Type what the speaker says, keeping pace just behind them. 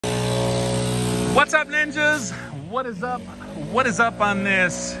What's up, ninjas? What is up? What is up on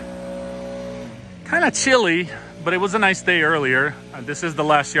this kind of chilly, but it was a nice day earlier. This is the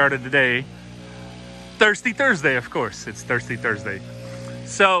last yard of the day. Thirsty Thursday, of course. It's Thirsty Thursday.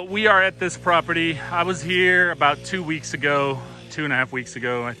 So we are at this property. I was here about 2 weeks ago, 2.5 weeks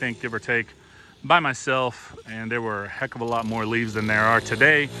ago, I think, give or take, by myself, and there were a heck of a lot more leaves than there are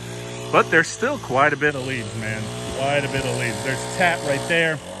today. But there's still quite a bit of leaves, man. Quite a bit of leaves. There's Tat right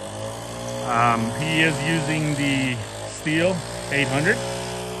there. He is using the Stihl 800,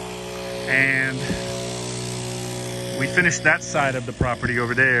 and we finished that side of the property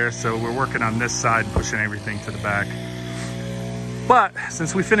over there, so we're working on this side, pushing everything to the back. But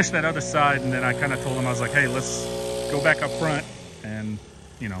since we finished that other side, and then I kind of told him, I was like, hey, let's go back up front and,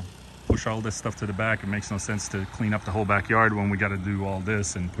 you know, push all this stuff to the back. It makes no sense to clean up the whole backyard when we got to do all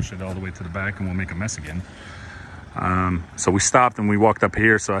this and push it all the way to the back, and we'll make a mess again. So we stopped and we walked up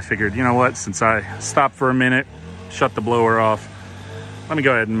here. So I figured, you know what, since I stopped for a minute, shut the blower off, let me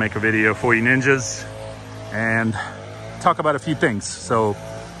go ahead and make a video for you ninjas and talk about a few things. So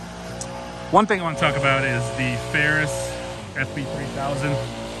one thing I want to talk about is the Ferris FB3000.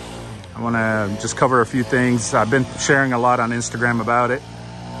 I want to just cover a few things. I've been sharing a lot on Instagram about it.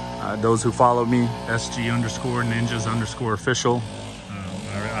 Those who follow me, SG_ninjas_official.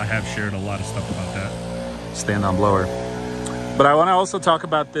 I have shared a lot of stuff about that stand-on blower. But I want to also talk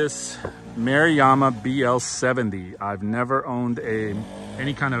about this Maruyama BL70. I've never owned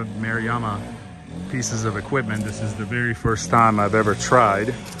any kind of Maruyama pieces of equipment. This is the very first time I've ever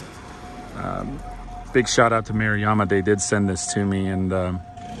tried. Big shout out to Maruyama. They did send this to me, and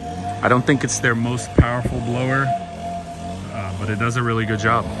I don't think it's their most powerful blower, but it does a really good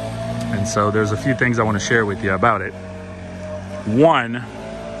job. And so there's a few things I want to share with you about it. One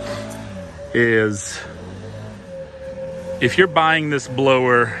is, if you're buying this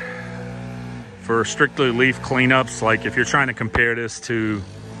blower for strictly leaf cleanups, like if you're trying to compare this to,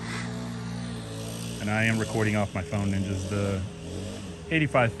 and I am recording off my phone, ninjas, the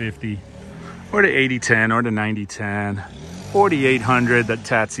 8550 or the 8010 or the 9010 or the 800 that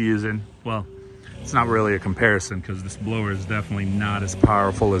Tat's using, well, it's not really a comparison because this blower is definitely not as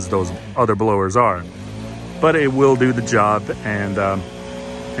powerful as those other blowers are, but it will do the job. And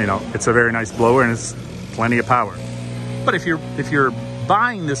you know, it's a very nice blower and it's plenty of power. But if you're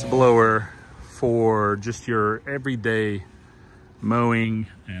buying this blower for just your everyday mowing,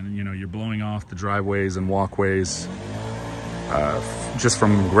 and you know, you're blowing off the driveways and walkways just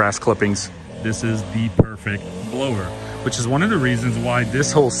from grass clippings, this is the perfect blower, which is one of the reasons why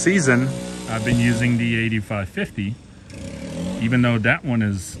this whole season I've been using the 8550, even though that one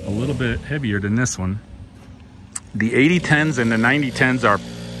is a little bit heavier than this one. The 8010s and the 9010s are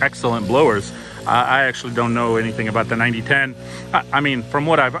excellent blowers. I actually don't know anything about the 9010. I mean, from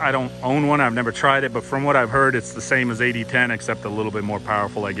what I don't own one, I've never tried it, but from what I've heard, it's the same as 8010, except a little bit more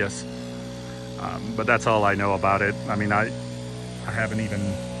powerful, I guess. But that's all I know about it. I mean, I haven't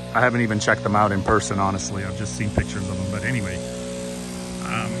even checked them out in person, honestly. I've just seen pictures of them. But anyway,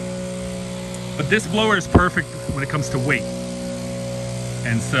 but this blower is perfect when it comes to weight,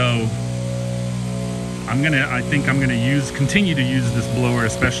 and so I think I'm gonna continue to use this blower,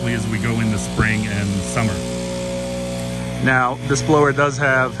 especially as we go into spring and summer. Now, this blower does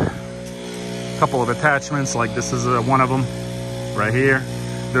have a couple of attachments, like this is one of them right here.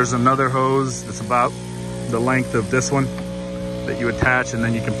 There's another hose that's about the length of this one that you attach, and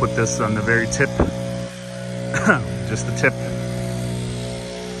then you can put this on the very tip, just the tip.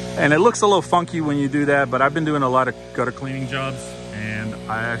 And it looks a little funky when you do that, but I've been doing a lot of gutter cleaning jobs, and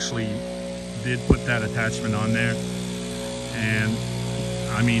I actually did put that attachment on there, and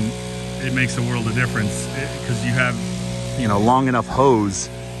I mean, it makes a world of difference because you have, you know, long enough hose.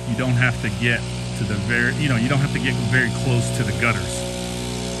 You don't have to get to the you don't have to get very close to the gutters,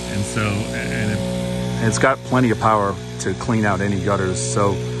 and so it's got plenty of power to clean out any gutters.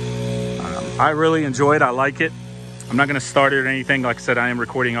 So I really enjoy it. I like it. I'm not going to start it or anything. Like I said, I am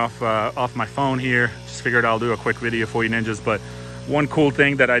recording off my phone here. Just figured I'll do a quick video for you ninjas. But one cool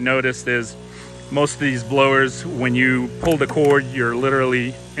thing that I noticed is most of these blowers, when you pull the cord, you're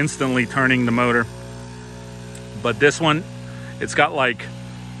literally instantly turning the motor. But this one, it's got like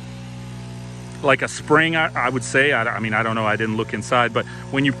a spring, I would say. I mean, I don't know, I didn't look inside, but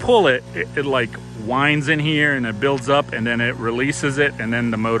when you pull it, it like winds in here and it builds up, and then it releases it, and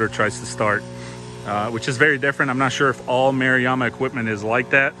then the motor tries to start, which is very different. I'm not sure if all Maruyama equipment is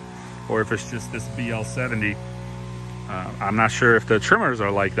like that, or if it's just this BL70. I'm not sure if the trimmers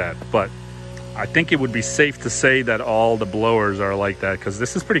are like that, but I think it would be safe to say that all the blowers are like that, because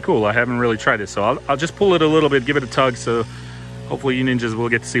this is pretty cool. I haven't really tried it, so I'll just pull it a little bit, give it a tug, so Hopefully you ninjas will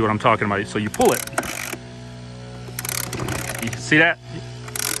get to see what I'm talking about. So you pull it. You see that?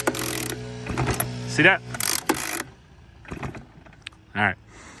 See that? All right.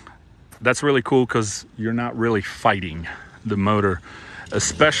 That's really cool because you're not really fighting the motor,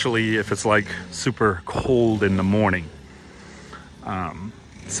 especially if it's like super cold in the morning.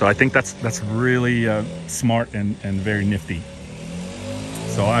 So I think that's really smart and very nifty.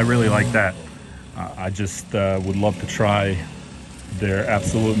 So I really like that. I just would love to try their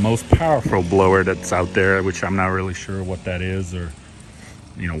absolute most powerful blower that's out there, which I'm not really sure what that is, or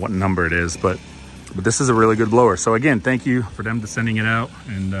what number it is, but this is a really good blower. So again, thank you for them sending it out,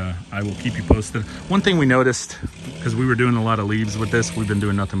 and I will keep you posted. One thing we noticed, because we were doing a lot of leaves with this, we've been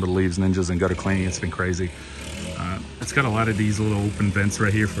doing nothing but leaves, ninjas, and gutter cleaning. It's been crazy. It's got a lot of these little open vents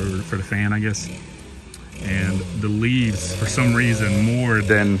right here for the fan, I guess. And the leaves, for some reason, more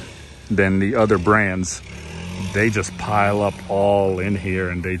than the other brands, they just pile up all in here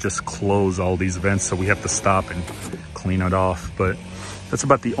and they just close all these vents, so we have to stop and clean it off. But that's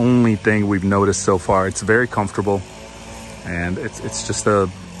about the only thing we've noticed so far. It's very comfortable, and it's just a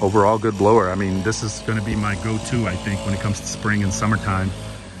overall good blower. I mean, this is going to be my go-to, I think, when it comes to spring and summertime,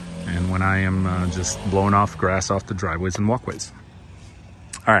 and when I am just blowing off grass off the driveways and walkways.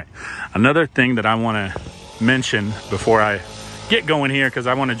 All right, another thing that I want to mention before I get going here, because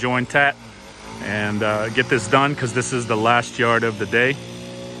I want to join Tat and get this done, because this is the last yard of the day,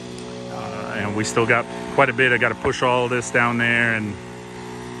 and we still got quite a bit. I got to push all this down there and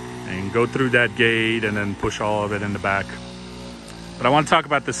go through that gate and then push all of it in the back. But I want to talk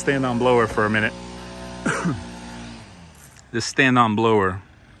about this stand-on blower for a minute. This stand-on blower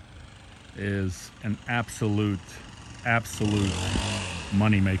is an absolute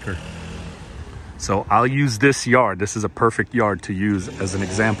money maker. So I'll use this yard. This is a perfect yard to use as an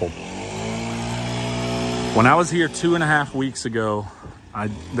example. When I was here 2.5 weeks ago,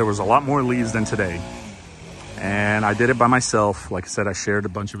 there was a lot more leaves than today. And I did it by myself. Like I said, I shared a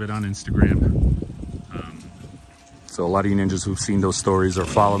bunch of it on Instagram. So a lot of you ninjas who've seen those stories or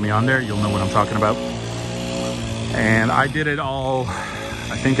follow me on there, you'll know what I'm talking about. And I did it all,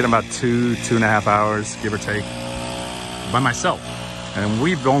 I think, in about 2.5 hours, give or take, by myself. And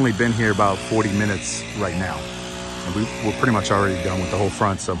we've only been here about 40 minutes right now. And we're pretty much already done with the whole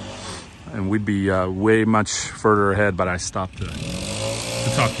front. So, and we'd be way much further ahead, but I stopped to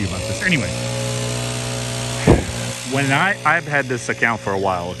talk to you about this. Anyway, when I've had this account for a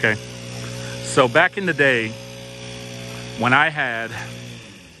while, okay? So back in the day, when I had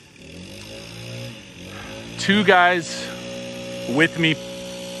 2 guys with me,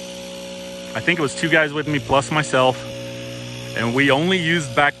 I think it was 2 guys with me plus myself, and we only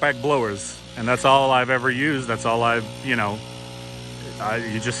used backpack blowers, and that's all I've ever used. That's all I've,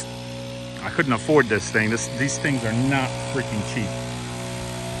 I couldn't afford this thing. These things are not freaking cheap.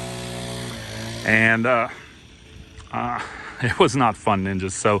 And it was not fun,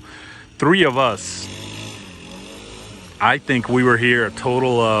 ninjas. So 3 of us, I think we were here a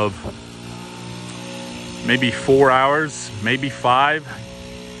total of maybe 4 hours, maybe 5.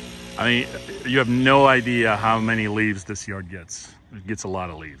 I mean, you have no idea how many leaves this yard gets. It gets a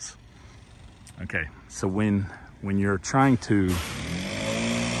lot of leaves. Okay, so when you're trying to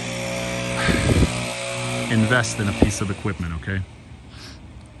invest in a piece of equipment, okay,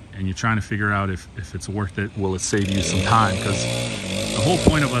 and you're trying to figure out if it's worth it, will it save you some time? Because the whole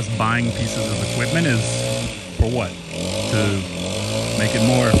point of us buying pieces of equipment is for what? To make it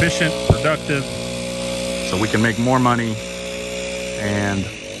more efficient, productive, so we can make more money and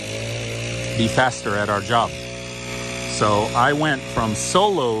be faster at our job. So I went from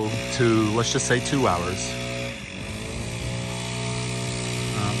solo to, let's just say, 2 hours.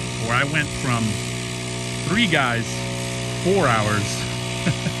 Or I went from 3 guys, 4 hours,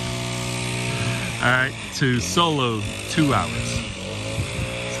 all right, to solo 2 hours.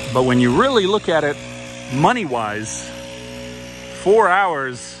 But when you really look at it money-wise, 4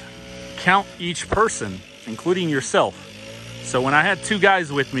 hours count each person, including yourself. So when I had 2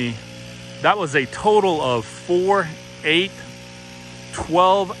 guys with me, that was a total of 4, 8,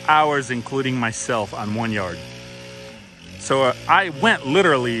 12 hours, including myself, on 1 yard. So I went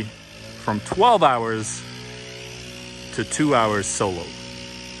literally from 12 hours to 2 hours solo.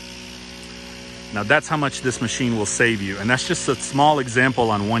 Now that's how much this machine will save you. And that's just a small example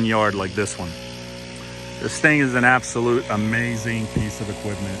on 1 yard like this one. This thing is an absolute amazing piece of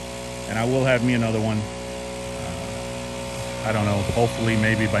equipment. And I will have me another one. I don't know, hopefully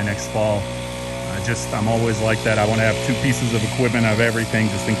maybe by next fall. I'm always like that. I want to have 2 pieces of equipment of everything,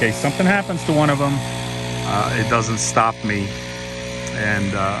 just in case something happens to one of them. It doesn't stop me,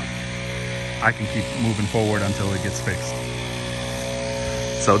 and I can keep moving forward until it gets fixed.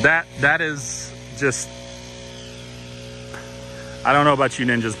 So that is just, I don't know about you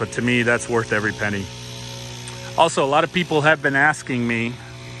ninjas, but to me, that's worth every penny. Also, a lot of people have been asking me,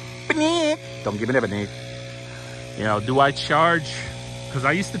 don't give me that, you know, do I charge? Because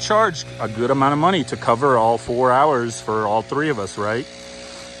I used to charge a good amount of money to cover all 4 hours for all 3 of us, right?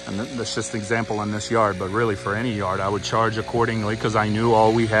 And that's just an example in this yard, but really for any yard, I would charge accordingly because I knew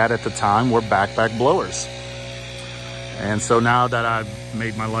all we had at the time were backpack blowers. And so now that I've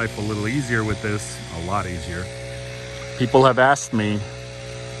made my life a little easier with this, a lot easier, people have asked me,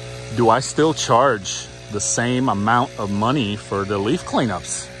 do I still charge the same amount of money for the leaf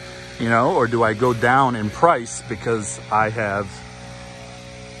cleanups? You know, or do I go down in price because I have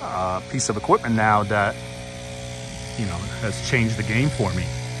a piece of equipment now that, you know, has changed the game for me?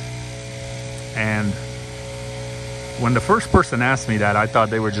 And when the first person asked me that, I thought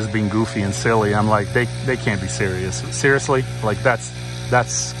they were just being goofy and silly. I'm like, they can't be serious. Seriously? Like,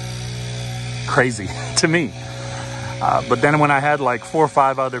 that's crazy to me. But then when I had like 4 or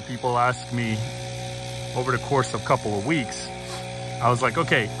 5 other people ask me over the course of a couple of weeks, I was like,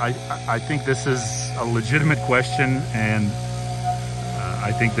 okay, I think this is a legitimate question, and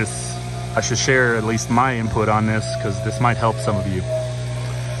I think I should share at least my input on this because this might help some of you.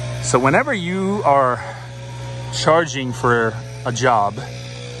 So whenever you are charging for a job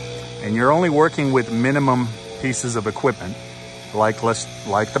and you're only working with minimum pieces of equipment, like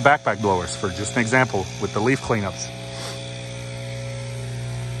the backpack blowers, for just an example, with the leaf cleanups,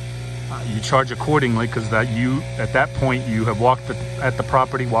 you charge accordingly because at that point you have walked at the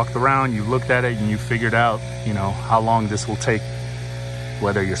property, walked around, you looked at it, and you figured out, you know, how long this will take,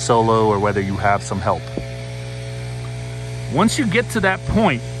 whether you're solo or whether you have some help. Once you get to that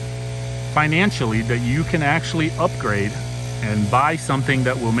point financially that you can actually upgrade and buy something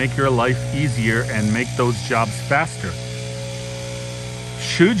that will make your life easier and make those jobs faster,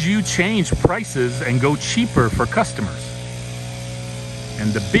 should you change prices and go cheaper for customers?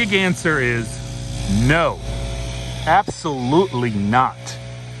 And the big answer is no, absolutely not.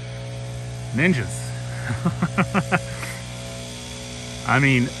 Ninjas. I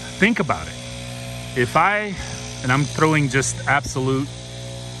mean, think about it. And I'm throwing just absolute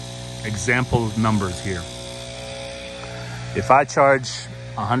example numbers here. If I charge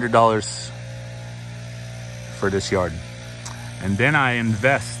 $100 for this yard, and then I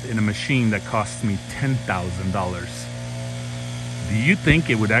invest in a machine that costs me $10,000, do you think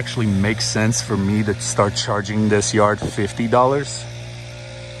it would actually make sense for me to start charging this yard $50?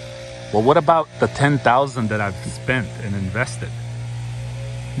 Well, what about the $10,000 that I've spent and invested?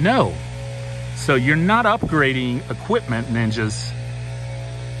 No. So you're not upgrading equipment, ninjas,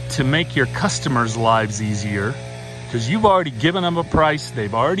 to make your customers' lives easier, because you've already given them a price,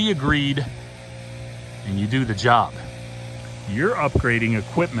 they've already agreed, and you do the job. You're upgrading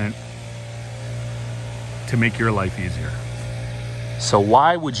equipment to make your life easier. So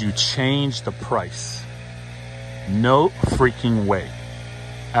why would you change the price? No freaking way.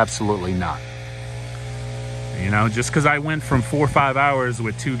 Absolutely not. You know, just because I went from 4 or 5 hours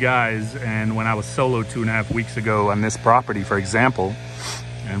with 2 guys, and when I was solo 2.5 weeks ago on this property, for example,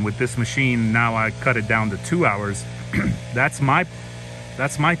 and with this machine, now I cut it down to 2 hours. That's my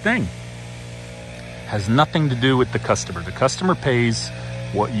thing. Has nothing to do with the customer. The customer pays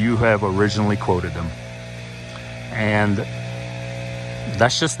what you have originally quoted them. And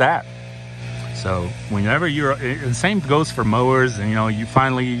that's just that. So whenever and same goes for mowers, and you know, you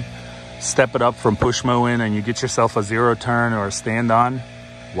finally step it up from push mowing and you get yourself a 0 turn or a stand on,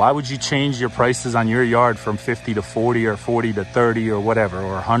 why would you change your prices on your yard from 50 to 40 or 40 to 30 or whatever,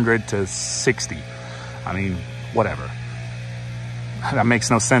 or 100 to 60? I mean, whatever. That makes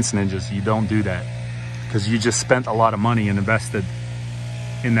no sense, ninjas. You don't do that because you just spent a lot of money and invested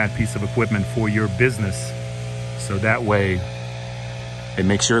in that piece of equipment for your business. So that way it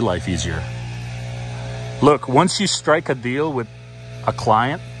makes your life easier. Look, once you strike a deal with a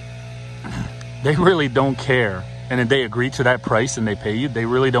client, they really don't care. And if they agree to that price and they pay you, they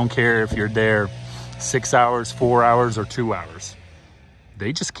really don't care if you're there 6 hours, 4 hours, or 2 hours.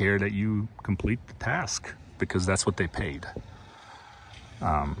 They just care that you complete the task because that's what they paid.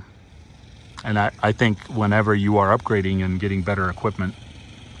 And I think whenever you are upgrading and getting better equipment,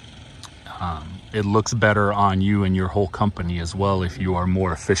 it looks better on you and your whole company as well. If you are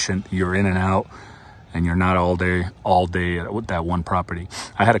more efficient, you're in and out, and you're not all day at that one property.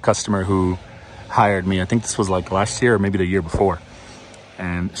 I had a customer who hired me, I think this was like last year or maybe the year before.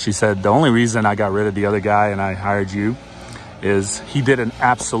 And she said, the only reason I got rid of the other guy and I hired you is he did an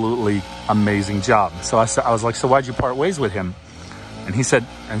absolutely amazing job. So I was like, so why'd you part ways with him? And she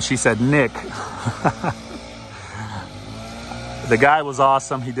said, Nick, The guy was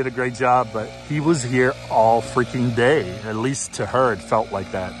awesome. He did a great job, but he was here all freaking day. At least to her, it felt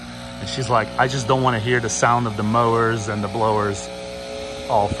like that. And she's like, I just don't want to hear the sound of the mowers and the blowers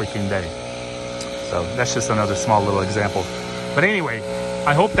all freaking day. So that's just another small little example. But anyway,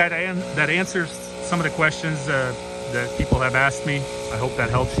 I hope that answers some of the questions that people have asked me. I hope that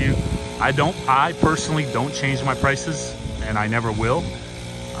helps you. I personally don't change my prices, and I never will.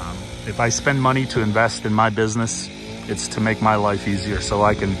 If I spend money to invest in my business, it's to make my life easier so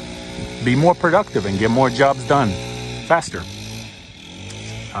I can be more productive and get more jobs done faster.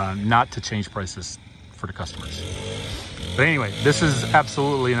 Not to change prices for the customers. But anyway, this is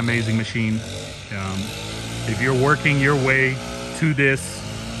absolutely an amazing machine. If you're working your way to this,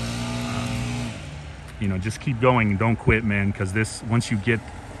 you know, just keep going and don't quit, man, because this, once you get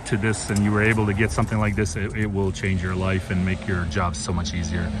to this and you were able to get something like this, it will change your life and make your job so much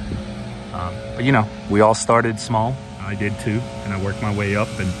easier. But you know, we all started small. I did too, and I worked my way up,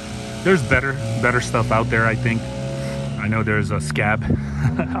 and there's better stuff out there, I think. I know there's a Scab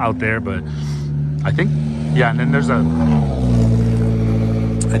out there, but I think, yeah, and then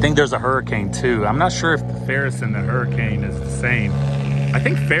I think there's a Hurricane too. I'm not sure if the Ferris and the Hurricane is the same. I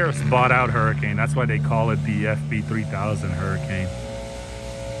think Ferris bought out Hurricane. That's why they call it the FB3000 Hurricane.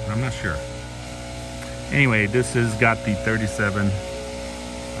 But I'm not sure. Anyway, this has got the 37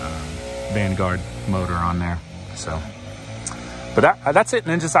 Vanguard motor on there. So, but that's it.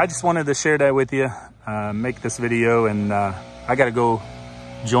 And I just wanted to share that with you. Make this video, and I gotta go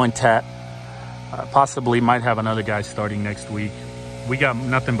join TAT. Possibly might have another guy starting next week. We got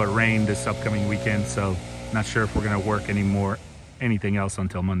nothing but rain this upcoming weekend, so not sure if we're gonna work anything else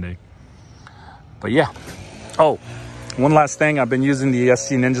until Monday. But yeah. Oh, one last thing. I've been using the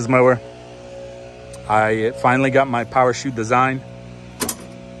SC Ninjas mower. I finally got my power chute design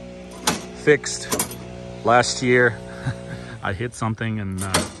fixed last year. I hit something and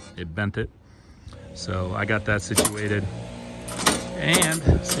it bent it. So I got that situated, and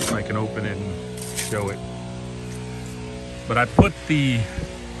see if I can open it and show it. But I put the,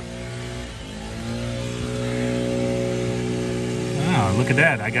 oh, look at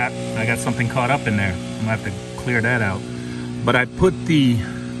that. I got something caught up in there. I'm gonna have to clear that out. But I put the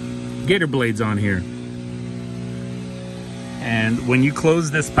gator blades on here. And when you close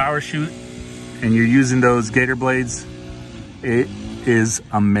this power chute and you're using those gator blades, it is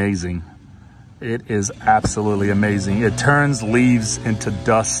amazing. It is absolutely amazing. It turns leaves into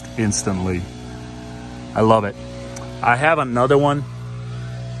dust instantly. I love it. I have another one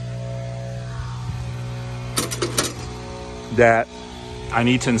that I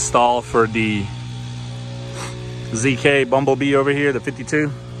need to install for the ZK Bumblebee over here, the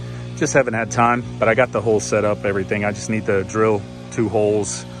 52. Just haven't had time, but I got the whole setup, everything. I just need to drill 2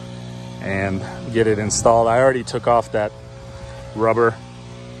 holes and get it installed. I already took off that rubber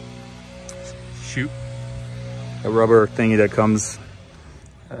chute, a rubber thingy that comes.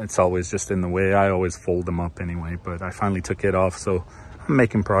 It's always just in the way. I always fold them up anyway, but I finally took it off, so I'm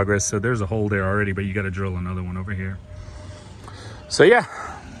making progress. So there's a hole there already, but you got to drill another one over here. So yeah,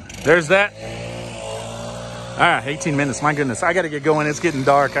 there's that. All right, 18 minutes, my goodness. I got to get going. It's getting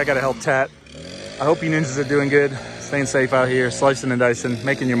dark. I got to help TAT. I hope you ninjas are doing good, staying safe out here, slicing and dicing,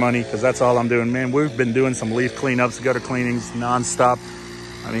 making your money, because that's all I'm doing. Man, we've been doing some leaf cleanups, gutter cleanings, nonstop.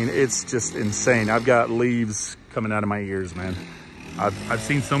 I mean, it's just insane. I've got leaves coming out of my ears, man. I've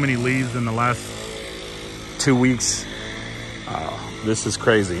seen so many leaves in the last 2 weeks. This is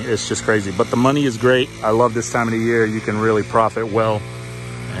crazy. It's just crazy. But the money is great. I love this time of the year. You can really profit well.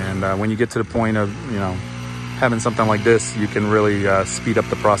 And when you get to the point of, you know, having something like this, you can really speed up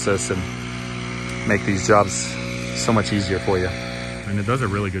the process and make these jobs so much easier for you. And it does a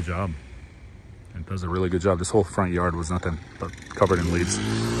really good job. It does a really good job. This whole front yard was nothing but covered in leaves.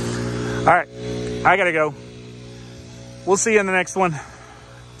 All right, I gotta go. We'll see you in the next one.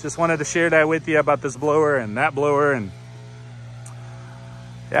 Just wanted to share that with you about this blower and that blower, and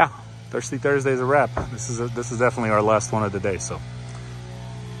yeah, Thirsty Thursday is a wrap. This is definitely our last one of the day. So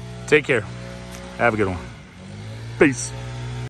take care. Have a good one. Peace.